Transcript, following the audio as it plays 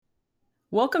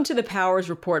Welcome to the Powers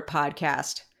Report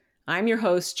podcast. I'm your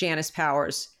host, Janice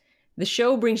Powers. The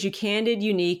show brings you candid,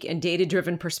 unique, and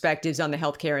data-driven perspectives on the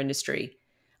healthcare industry.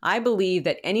 I believe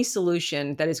that any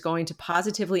solution that is going to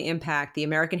positively impact the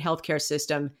American healthcare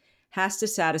system has to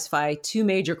satisfy two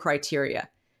major criteria: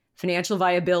 financial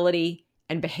viability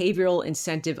and behavioral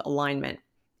incentive alignment.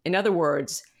 In other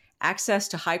words, access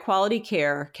to high-quality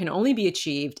care can only be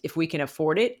achieved if we can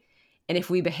afford it and if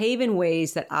we behave in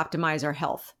ways that optimize our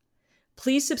health.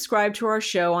 Please subscribe to our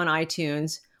show on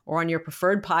iTunes or on your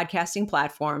preferred podcasting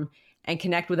platform and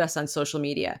connect with us on social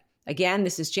media. Again,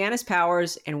 this is Janice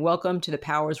Powers, and welcome to the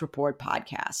Powers Report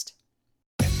podcast.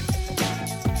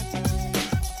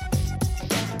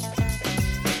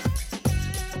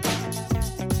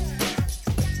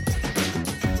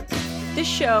 This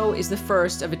show is the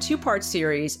first of a two-part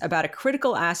series about a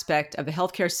critical aspect of the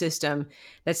healthcare system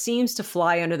that seems to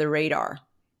fly under the radar: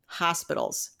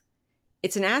 hospitals.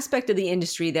 It's an aspect of the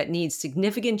industry that needs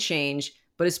significant change,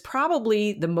 but is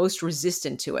probably the most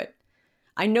resistant to it.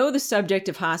 I know the subject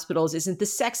of hospitals isn't the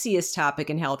sexiest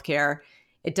topic in healthcare.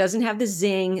 It doesn't have the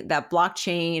zing that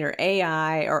blockchain or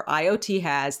AI or IoT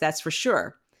has, that's for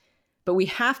sure. But we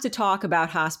have to talk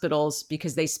about hospitals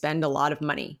because they spend a lot of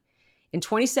money. In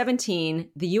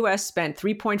 2017, the US spent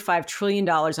 $3.5 trillion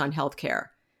on healthcare.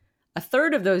 A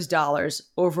third of those dollars,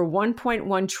 over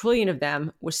 $1.1 trillion of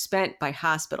them, was spent by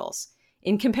hospitals.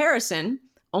 In comparison,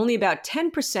 only about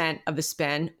 10% of the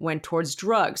spend went towards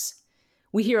drugs.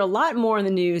 We hear a lot more in the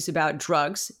news about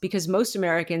drugs because most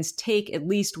Americans take at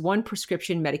least one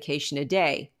prescription medication a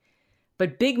day.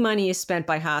 But big money is spent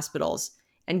by hospitals,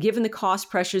 and given the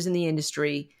cost pressures in the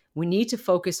industry, we need to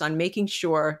focus on making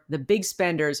sure the big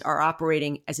spenders are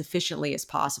operating as efficiently as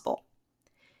possible.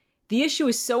 The issue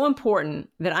is so important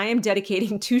that I am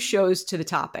dedicating 2 shows to the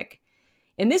topic.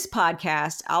 In this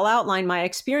podcast, I'll outline my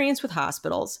experience with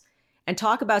hospitals and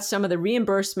talk about some of the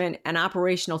reimbursement and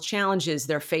operational challenges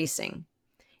they're facing.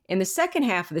 In the second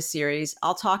half of the series,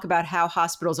 I'll talk about how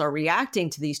hospitals are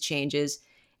reacting to these changes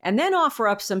and then offer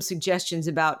up some suggestions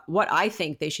about what I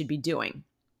think they should be doing.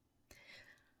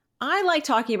 I like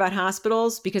talking about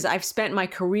hospitals because I've spent my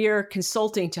career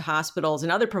consulting to hospitals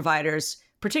and other providers,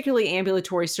 particularly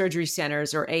ambulatory surgery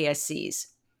centers or ASCs.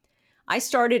 I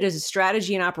started as a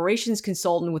strategy and operations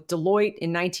consultant with Deloitte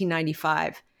in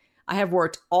 1995. I have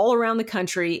worked all around the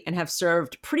country and have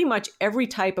served pretty much every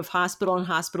type of hospital and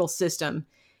hospital system,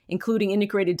 including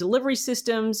integrated delivery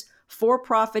systems,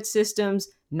 for-profit systems,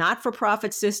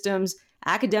 not-for-profit systems,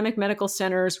 academic medical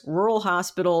centers, rural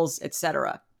hospitals,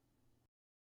 etc.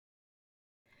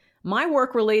 My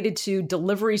work related to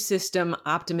delivery system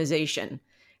optimization.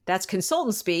 That's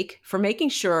consultant speak for making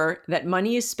sure that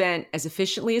money is spent as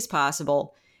efficiently as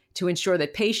possible to ensure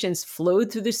that patients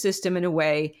flowed through the system in a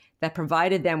way that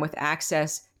provided them with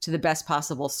access to the best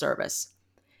possible service.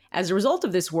 As a result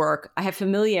of this work, I have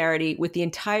familiarity with the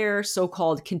entire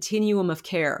so-called continuum of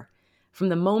care, from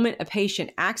the moment a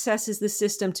patient accesses the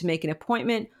system to make an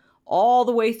appointment, all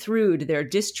the way through to their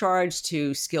discharge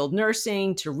to skilled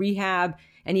nursing, to rehab,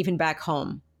 and even back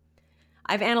home.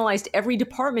 I've analyzed every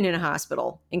department in a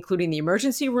hospital, including the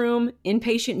emergency room,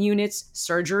 inpatient units,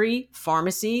 surgery,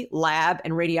 pharmacy, lab,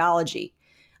 and radiology.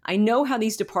 I know how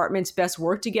these departments best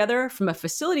work together from a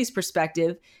facilities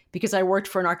perspective because I worked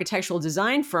for an architectural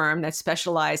design firm that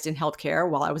specialized in healthcare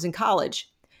while I was in college.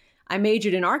 I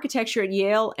majored in architecture at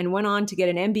Yale and went on to get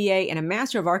an MBA and a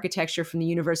Master of Architecture from the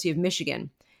University of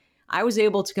Michigan. I was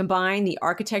able to combine the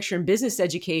architecture and business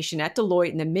education at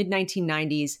Deloitte in the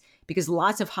mid-1990s because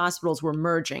lots of hospitals were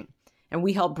merging, and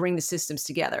we helped bring the systems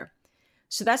together.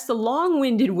 So that's the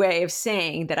long-winded way of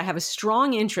saying that I have a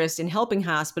strong interest in helping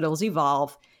hospitals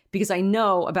evolve because I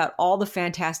know about all the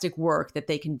fantastic work that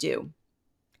they can do.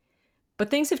 But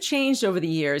things have changed over the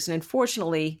years, and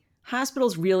unfortunately,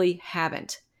 hospitals really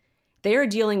haven't. They are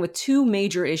dealing with 2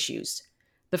 major issues.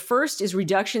 The first is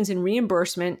reductions in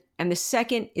reimbursement, and the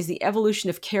second is the evolution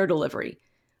of care delivery.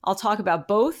 I'll talk about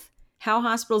both, how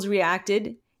hospitals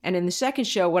reacted, and in the second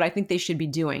show, what I think they should be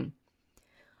doing.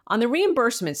 On the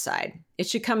reimbursement side, it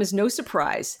should come as no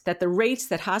surprise that the rates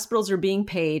that hospitals are being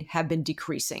paid have been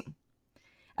decreasing.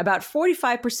 About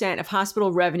 45% of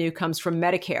hospital revenue comes from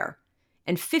Medicare,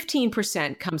 and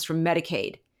 15% comes from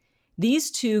Medicaid.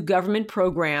 These 2 government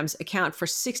programs account for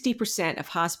 60% of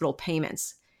hospital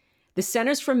payments. The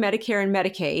Centers for Medicare and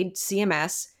Medicaid,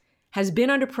 CMS, has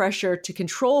been under pressure to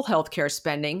control healthcare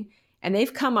spending, and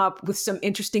they've come up with some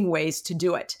interesting ways to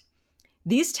do it.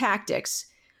 These tactics,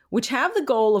 which have the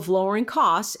goal of lowering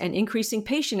costs and increasing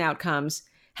patient outcomes,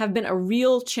 have been a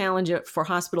real challenge for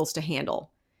hospitals to handle.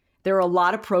 There are a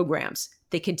lot of programs.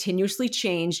 They continuously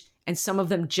change, and some of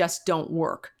them just don't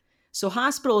work. So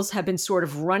hospitals have been sort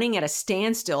of running at a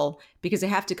standstill because they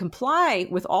have to comply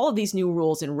with all of these new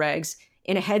rules and regs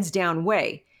in a heads down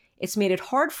way. It's made it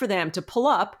hard for them to pull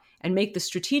up and make the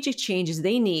strategic changes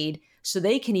they need so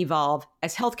they can evolve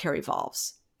as healthcare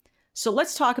evolves. So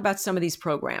let's talk about some of these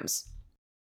programs.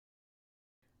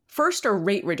 First are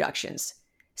rate reductions.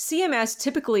 CMS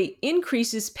typically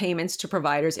increases payments to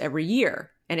providers every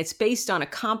year, and it's based on a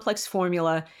complex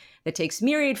formula that takes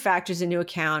myriad factors into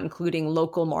account, including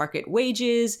local market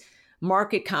wages,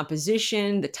 market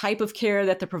composition, the type of care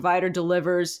that the provider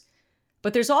delivers.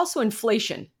 But there's also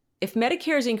inflation. If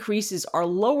Medicare's increases are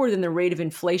lower than the rate of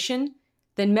inflation,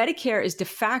 then Medicare is de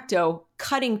facto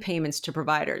cutting payments to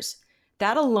providers.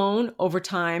 That alone, over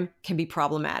time, can be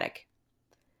problematic.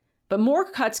 But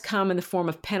more cuts come in the form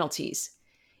of penalties.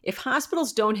 If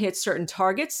hospitals don't hit certain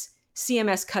targets,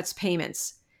 CMS cuts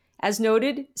payments. As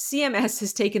noted, CMS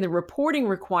has taken the reporting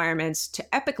requirements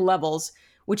to epic levels,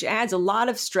 which adds a lot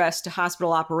of stress to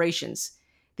hospital operations.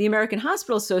 The American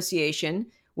Hospital Association,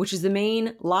 which is the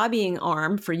main lobbying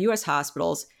arm for U.S.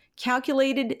 hospitals,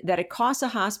 calculated that it costs a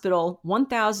hospital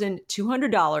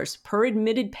 $1,200 per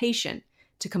admitted patient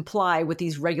to comply with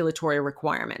these regulatory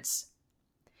requirements.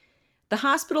 The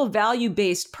Hospital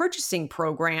Value-Based Purchasing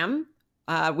Program,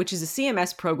 which is a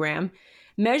CMS program,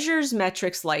 measures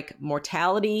metrics like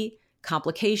mortality,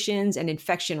 complications, and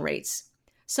infection rates.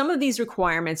 Some of these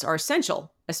requirements are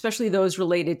essential, especially those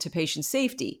related to patient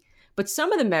safety, but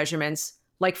some of the measurements,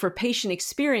 like for patient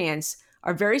experience,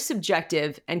 are very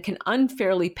subjective and can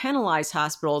unfairly penalize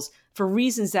hospitals for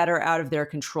reasons that are out of their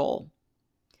control.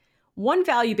 One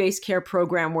value-based care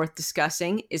program worth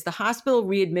discussing is the Hospital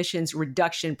Readmissions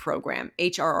Reduction Program,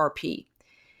 HRRP.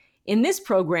 In this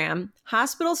program,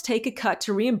 hospitals take a cut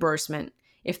to reimbursement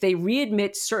if they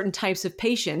readmit certain types of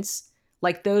patients,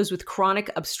 like those with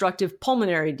chronic obstructive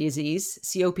pulmonary disease,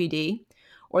 COPD,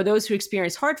 or those who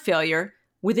experience heart failure,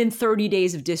 within 30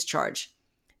 days of discharge.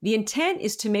 The intent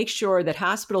is to make sure that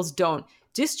hospitals don't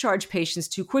discharge patients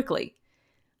too quickly.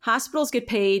 Hospitals get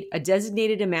paid a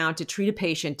designated amount to treat a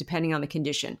patient depending on the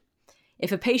condition.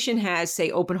 If a patient has,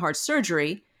 say, open heart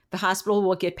surgery, the hospital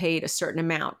will get paid a certain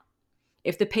amount.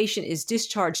 If the patient is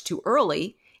discharged too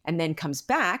early and then comes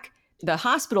back, the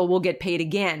hospital will get paid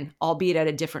again, albeit at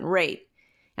a different rate.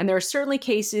 And there are certainly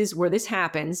cases where this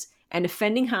happens, and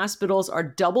offending hospitals are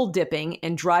double dipping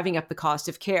and driving up the cost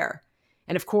of care.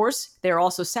 And of course, they're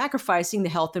also sacrificing the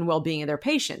health and well-being of their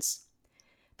patients.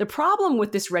 The problem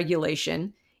with this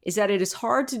regulation is that it is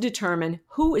hard to determine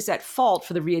who is at fault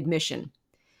for the readmission.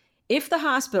 If the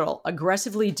hospital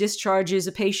aggressively discharges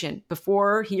a patient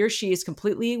before he or she is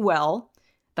completely well,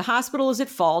 the hospital is at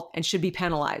fault and should be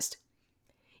penalized.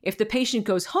 If the patient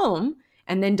goes home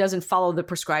and then doesn't follow the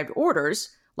prescribed orders,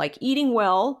 like eating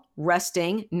well,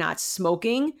 resting, not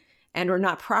smoking, and or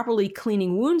not properly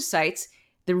cleaning wound sites,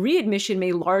 the readmission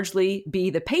may largely be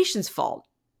the patient's fault,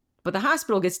 but the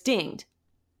hospital gets dinged.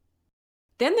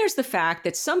 Then there's the fact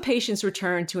that some patients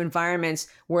return to environments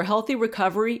where healthy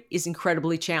recovery is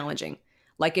incredibly challenging,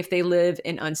 like if they live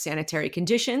in unsanitary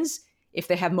conditions, if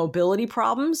they have mobility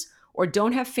problems, or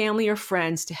don't have family or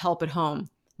friends to help at home.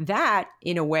 That,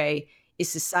 in a way, is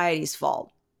society's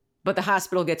fault. But the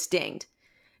hospital gets dinged.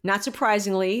 Not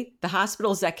surprisingly, the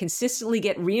hospitals that consistently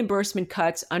get reimbursement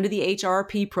cuts under the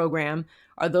HRRP program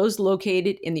are those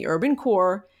located in the urban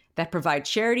core that provide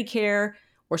charity care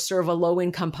or serve a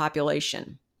low-income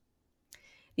population.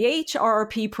 The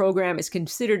HRRP program is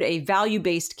considered a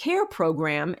value-based care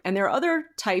program, and there are other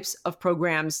types of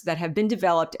programs that have been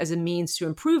developed as a means to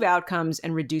improve outcomes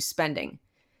and reduce spending.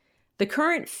 The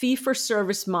current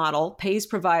fee-for-service model pays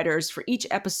providers for each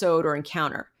episode or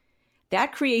encounter.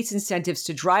 That creates incentives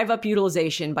to drive up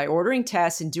utilization by ordering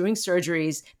tests and doing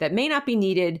surgeries that may not be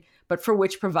needed, but for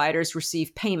which providers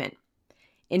receive payment.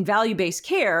 In value-based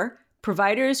care,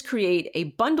 providers create a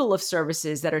bundle of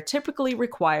services that are typically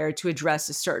required to address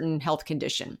a certain health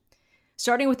condition.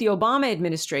 Starting with the Obama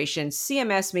administration,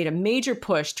 CMS made a major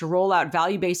push to roll out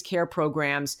value-based care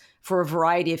programs for a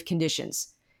variety of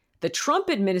conditions. The Trump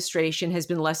administration has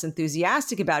been less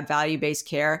enthusiastic about value-based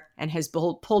care and has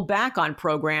pulled back on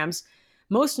programs,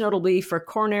 most notably for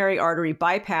coronary artery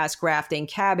bypass grafting,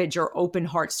 CABG, or open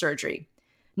heart surgery.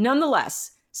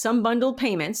 Nonetheless, some bundled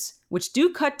payments, which do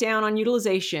cut down on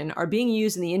utilization, are being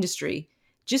used in the industry,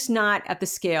 just not at the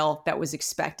scale that was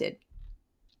expected.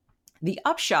 The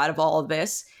upshot of all of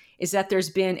this is that there's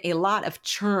been a lot of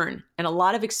churn and a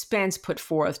lot of expense put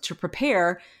forth to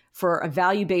prepare for a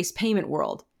value-based payment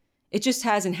world. It just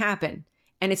hasn't happened,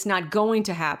 and it's not going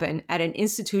to happen at an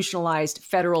institutionalized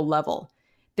federal level.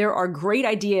 There are great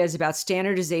ideas about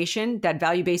standardization that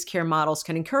value-based care models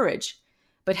can encourage,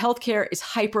 but healthcare is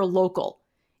hyper-local,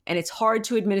 and it's hard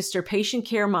to administer patient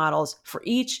care models for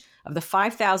each of the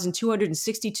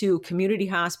 5,262 community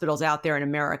hospitals out there in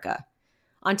America.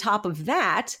 On top of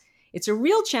that, it's a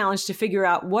real challenge to figure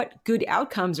out what good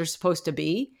outcomes are supposed to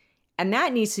be, and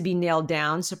that needs to be nailed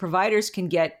down so providers can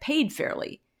get paid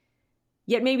fairly.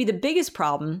 Yet maybe the biggest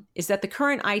problem is that the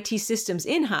current IT systems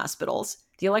in hospitals,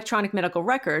 the electronic medical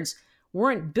records,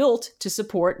 weren't built to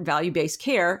support value-based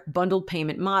care bundled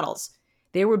payment models.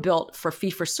 They were built for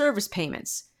fee-for-service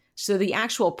payments. So the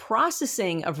actual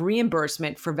processing of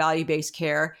reimbursement for value-based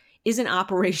care is an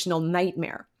operational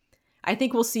nightmare. I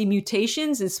think we'll see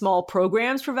mutations in small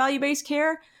programs for value-based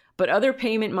care, but other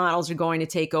payment models are going to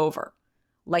take over,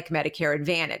 like Medicare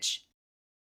Advantage.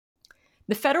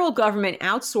 The federal government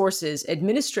outsources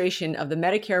administration of the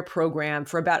Medicare program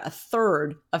for about a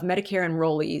third of Medicare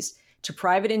enrollees to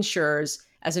private insurers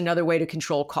as another way to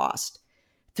control cost.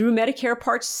 Through Medicare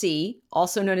Part C,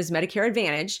 also known as Medicare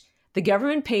Advantage, the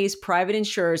government pays private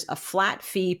insurers a flat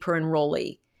fee per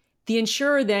enrollee. The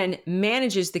insurer then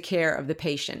manages the care of the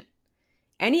patient.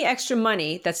 Any extra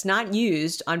money that's not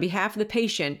used on behalf of the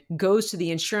patient goes to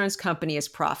the insurance company as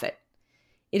profit.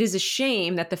 It is a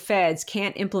shame that the feds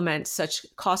can't implement such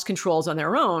cost controls on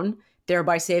their own,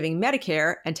 thereby saving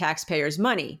Medicare and taxpayers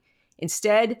money.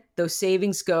 Instead, those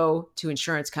savings go to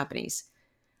insurance companies.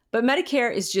 But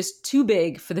Medicare is just too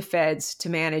big for the feds to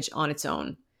manage on its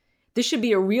own. This should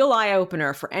be a real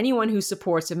eye-opener for anyone who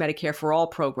supports a Medicare for All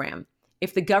program.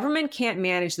 If the government can't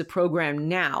manage the program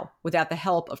now without the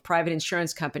help of private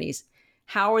insurance companies,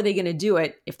 how are they going to do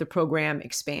it if the program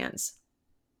expands?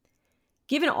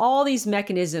 Given all these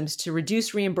mechanisms to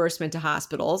reduce reimbursement to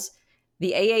hospitals,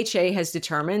 the AHA has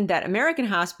determined that American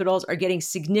hospitals are getting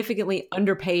significantly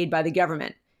underpaid by the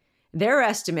government. Their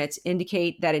estimates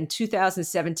indicate that in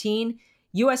 2017,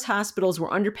 U.S. hospitals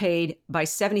were underpaid by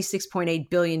 $76.8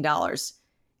 billion,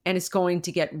 and it's going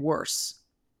to get worse.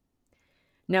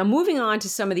 Now, moving on to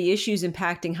some of the issues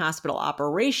impacting hospital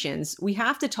operations, we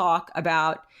have to talk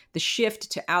about the shift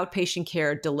to outpatient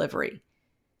care delivery.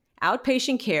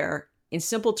 Outpatient care, in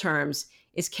simple terms,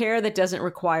 is care that doesn't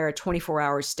require a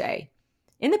 24-hour stay.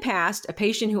 In the past, a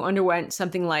patient who underwent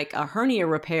something like a hernia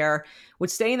repair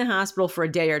would stay in the hospital for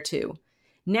a day or two.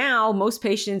 Now, most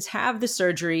patients have the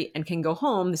surgery and can go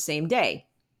home the same day.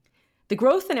 The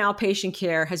growth in outpatient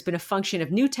care has been a function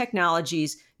of new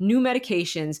technologies, new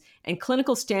medications, and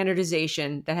clinical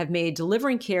standardization that have made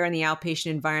delivering care in the outpatient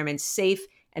environment safe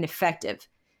and effective.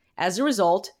 As a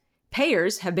result,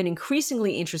 payers have been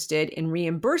increasingly interested in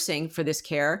reimbursing for this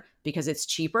care because it's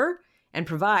cheaper and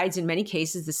provides, in many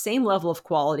cases, the same level of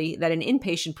quality that an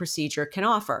inpatient procedure can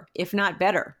offer, if not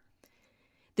better.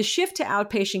 The shift to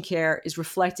outpatient care is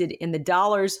reflected in the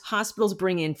dollars hospitals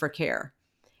bring in for care.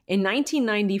 In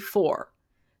 1994,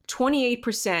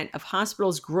 28% of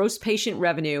hospitals' gross patient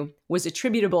revenue was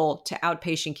attributable to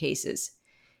outpatient cases.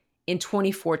 In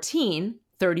 2014,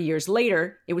 30 years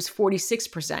later, it was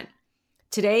 46%.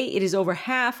 Today, it is over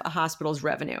half a hospital's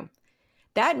revenue.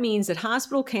 That means that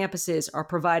hospital campuses are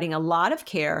providing a lot of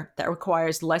care that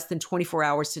requires less than 24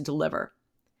 hours to deliver.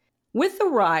 With the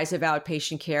rise of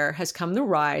outpatient care has come the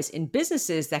rise in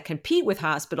businesses that compete with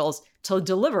hospitals to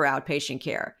deliver outpatient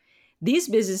care. These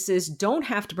businesses don't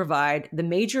have to provide the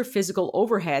major physical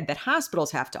overhead that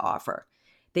hospitals have to offer.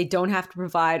 They don't have to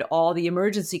provide all the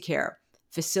emergency care,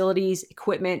 facilities,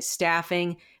 equipment,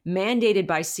 staffing, mandated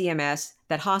by CMS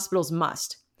that hospitals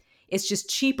must. It's just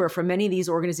cheaper for many of these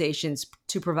organizations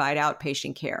to provide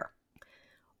outpatient care.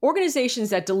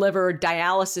 Organizations that deliver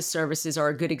dialysis services are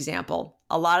a good example.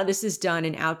 A lot of this is done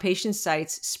in outpatient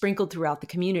sites sprinkled throughout the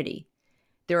community.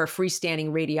 There are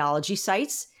freestanding radiology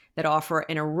sites that offer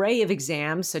an array of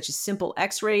exams such as simple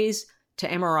X-rays to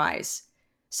MRIs.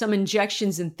 Some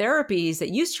injections and therapies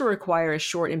that used to require a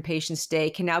short inpatient stay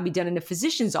can now be done in a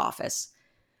physician's office.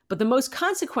 But the most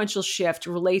consequential shift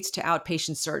relates to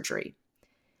outpatient surgery.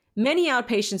 Many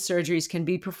outpatient surgeries can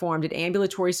be performed at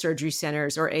ambulatory surgery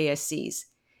centers or ASCs.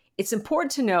 It's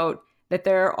important to note that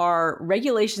there are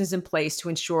regulations in place to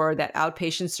ensure that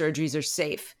outpatient surgeries are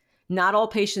safe. Not all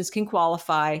patients can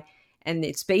qualify, and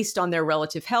it's based on their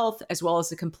relative health as well as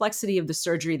the complexity of the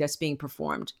surgery that's being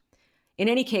performed. In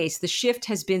any case, the shift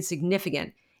has been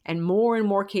significant, and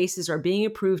more cases are being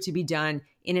approved to be done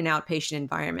in an outpatient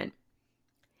environment.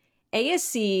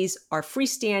 ASCs are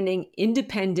freestanding,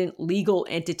 independent legal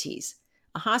entities.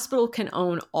 A hospital can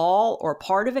own all or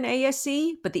part of an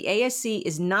ASC, but the ASC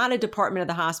is not a department of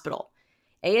the hospital.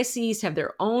 ASCs have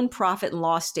their own profit and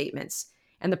loss statements,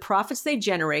 and the profits they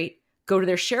generate go to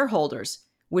their shareholders,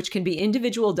 which can be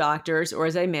individual doctors or,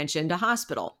 as I mentioned, a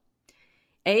hospital.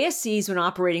 ASCs, when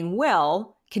operating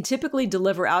well, can typically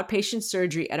deliver outpatient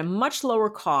surgery at a much lower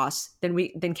cost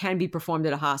than can be performed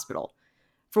at a hospital.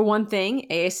 For one thing,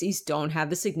 ASCs don't have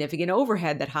the significant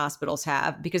overhead that hospitals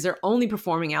have because they're only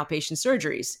performing outpatient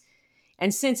surgeries.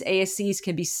 And since ASCs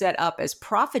can be set up as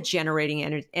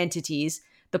profit-generating entities,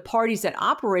 the parties that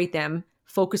operate them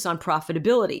focus on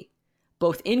profitability,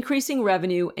 both increasing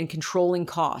revenue and controlling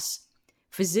costs.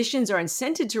 Physicians are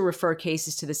incented to refer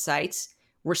cases to the sites,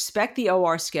 respect the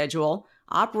OR schedule,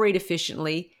 operate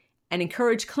efficiently, and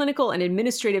encourage clinical and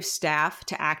administrative staff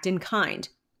to act in kind.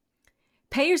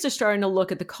 Payers are starting to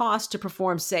look at the cost to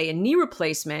perform, say, a knee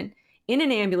replacement in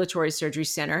an ambulatory surgery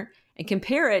center and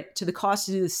compare it to the cost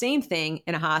to do the same thing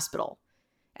in a hospital.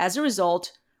 As a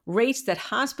result, rates that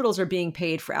hospitals are being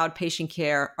paid for outpatient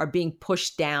care are being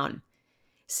pushed down.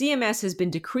 CMS has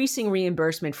been decreasing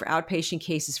reimbursement for outpatient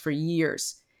cases for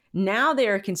years. Now they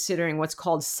are considering what's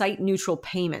called site-neutral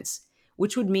payments,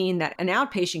 which would mean that an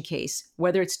outpatient case,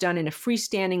 whether it's done in a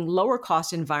freestanding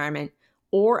lower-cost environment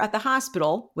or at the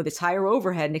hospital with its higher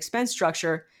overhead and expense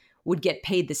structure, would get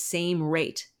paid the same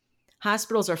rate.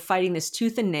 Hospitals are fighting this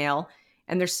tooth and nail,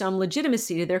 and there's some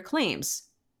legitimacy to their claims.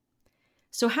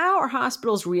 So how are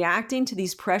hospitals reacting to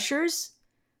these pressures?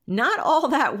 Not all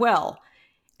that well.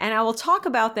 And I will talk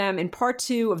about them in part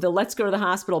 2 of the Let's Go to the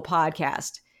Hospital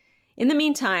podcast. In the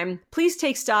meantime, please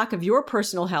take stock of your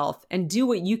personal health and do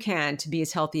what you can to be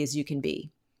as healthy as you can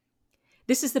be.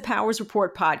 This is the Powers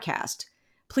Report podcast.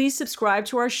 Please subscribe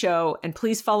to our show and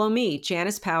please follow me,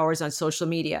 Janice Powers, on social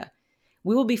media.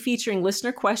 We will be featuring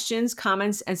listener questions,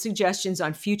 comments, and suggestions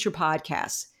on future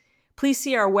podcasts. Please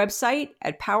see our website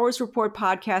at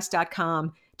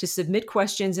powersreportpodcast.com to submit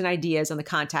questions and ideas on the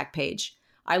contact page.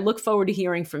 I look forward to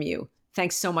hearing from you.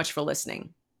 Thanks so much for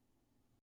listening.